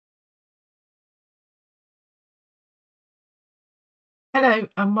Hello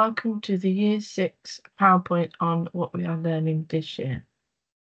and welcome to the Year 6 PowerPoint on what we are learning this year.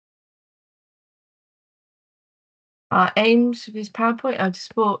 Our aims for this PowerPoint are to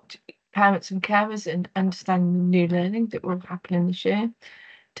support parents and carers in understanding the new learning that will happen in this year,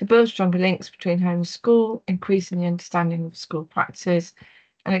 to build stronger links between home and school, increasing the understanding of school practices,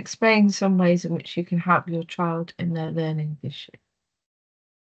 and explain some ways in which you can help your child in their learning this year.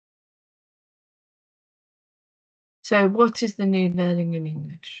 So what is the new learning in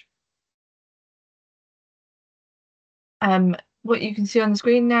English? What you can see on the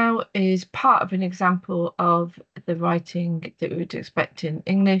screen now is part of an example of the writing that we would expect in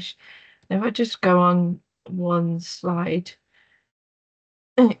English. Now, if I just go on one slide,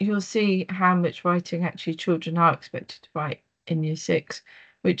 you'll see how much writing actually children are expected to write in Year 6,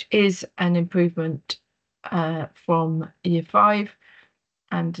 which is an improvement from Year 5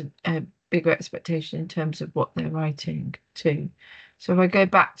 and a bigger expectation in terms of what they're writing too. So if I go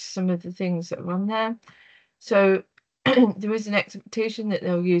back to some of the things that are on there, so there is an expectation that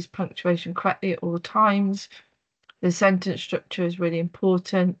they'll use punctuation correctly at all times. The sentence structure is really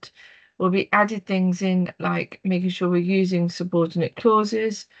important. We'll be added things in like making sure we're using subordinate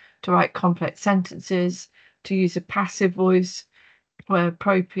clauses to write complex sentences, to use a passive voice where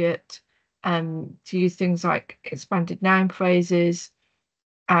appropriate, to use things like expanded noun phrases.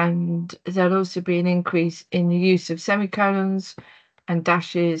 And there'll also be an increase in the use of semicolons and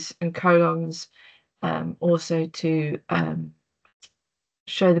dashes and colons, also to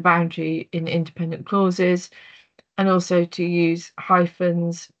show the boundary in independent clauses, and also to use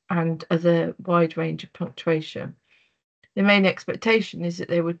hyphens and other wide range of punctuation. The main expectation is that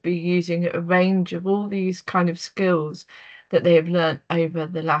they would be using a range of all these kind of skills that they have learnt over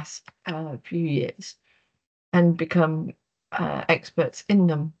the last few years and become experts in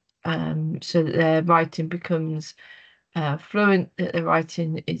them, so that their writing becomes fluent, that their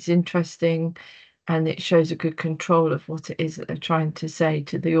writing is interesting, and it shows a good control of what it is that they're trying to say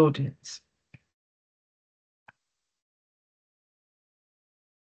to the audience.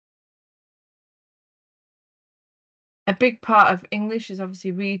 A big part of English is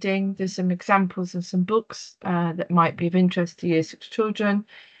obviously reading. There's some examples of some books that might be of interest to Year 6 children.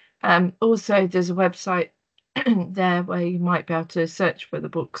 Also, there's a website there where you might be able to search for the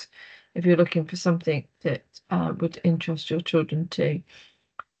books if you're looking for something that would interest your children too.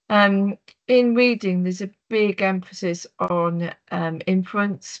 In reading, there's a big emphasis on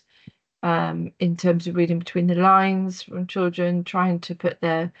inference, in terms of reading between the lines from children, trying to put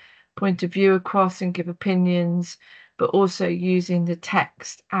their point of view across and give opinions, but also using the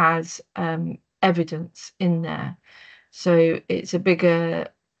text as evidence in there. So it's a bigger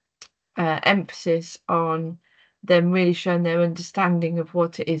emphasis on them really showing their understanding of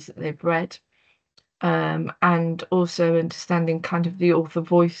what it is that they've read, and also understanding kind of the author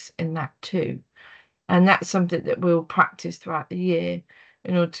voice in that too. And that's something that we'll practice throughout the year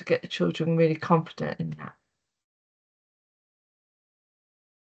in order to get the children really confident in that.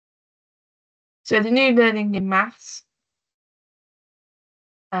 So the new learning in maths,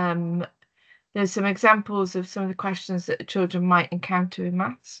 there's some examples of some of the questions that the children might encounter in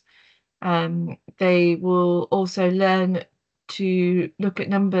maths. They will also learn to look at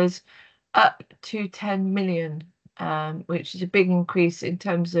numbers up to 10 million, which is a big increase in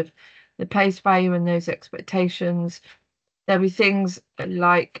terms of the place value and those expectations. There'll be things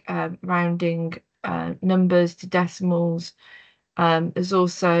like rounding numbers to decimals. There's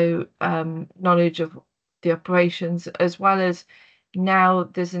also knowledge of the operations, as well as now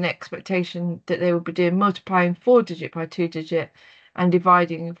there's an expectation that they will be doing multiplying 4-digit by 2-digit and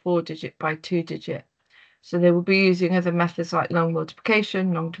dividing a 4-digit by 2-digit. So they will be using other methods like long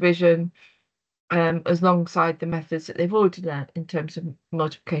multiplication, long division, alongside the methods that they've already learned in terms of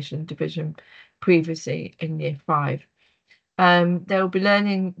multiplication and division previously in Year 5. They'll be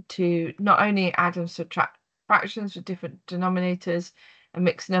learning to not only add and subtract fractions with different denominators and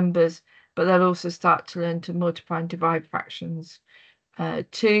mixed numbers, but they'll also start to learn to multiply and divide fractions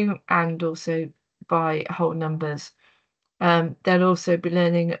too, and also by whole numbers. They'll also be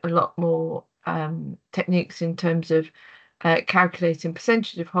learning a lot more techniques in terms of calculating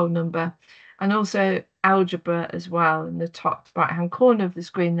percentage of whole number, and also algebra as well. In the top right-hand corner of the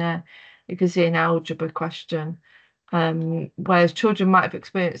screen there, you can see an algebra question. Whereas children might have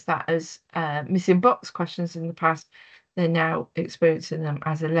experienced that as missing box questions in the past, they're now experiencing them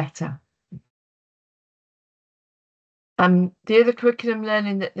as a letter. The other curriculum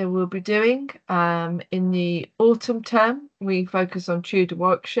learning that they will be doing in the autumn term, we focus on Tudor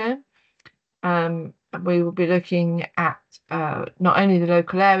Warwickshire. We will be looking at not only the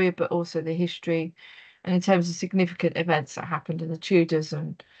local area, but also the history and in terms of significant events that happened in the Tudors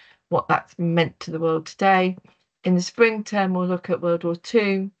and what that's meant to the world today. In the spring term, we'll look at World War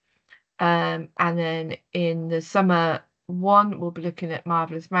II, and then in the summer one, we'll be looking at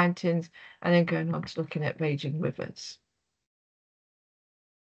Marvelous Mountains, and then going on to looking at Raging Rivers.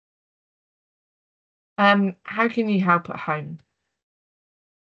 How can you help at home?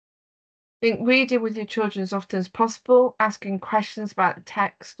 I think reading with your children as often as possible, asking questions about the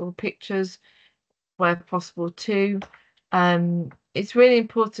text or pictures where possible too. It's really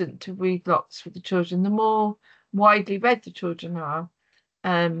important to read lots with the children. The more widely read the children are,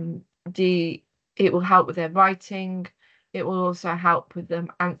 the it will help with their writing. It will also help with them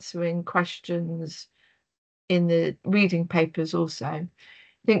answering questions in the reading papers also. I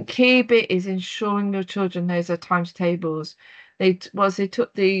think key bit is ensuring your children knows their times tables. They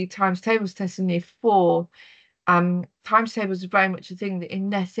took the times tables test in year 4. Times tables are very much a thing that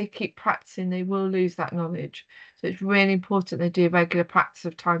unless they keep practicing, they will lose that knowledge. So it's really important they do regular practice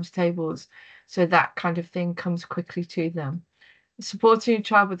of times tables so that kind of thing comes quickly to them. Supporting your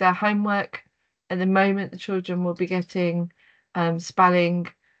child with their homework. At the moment, the children will be getting spelling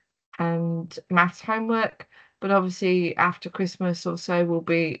and maths homework, but obviously after Christmas or so, we'll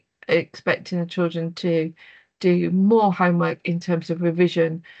be expecting the children to do more homework in terms of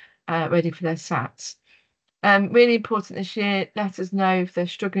revision, ready for their SATs. Really important this year, let us know if they're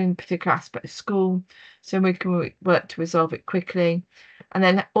struggling in a particular aspect of school so we can work to resolve it quickly. And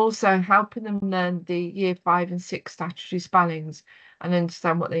then also helping them learn the year 5 and 6 statutory spellings and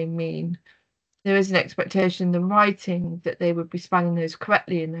understand what they mean. There is an expectation in the writing that they would be spelling those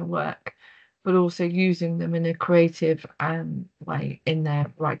correctly in their work, but also using them in a creative way in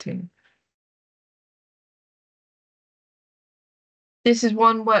their writing. This is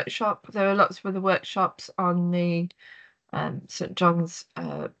one workshop. There are lots of other workshops on the St John's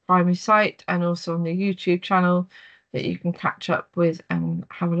primary site and also on the YouTube channel that you can catch up with and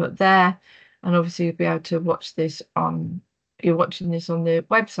have a look there. And obviously you'll be able to watch this on, you're watching this on the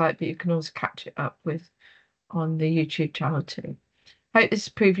website, but you can also catch it up with on the YouTube channel too. Hope this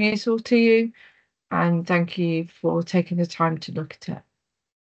proved useful to you, and thank you for taking the time to look at it.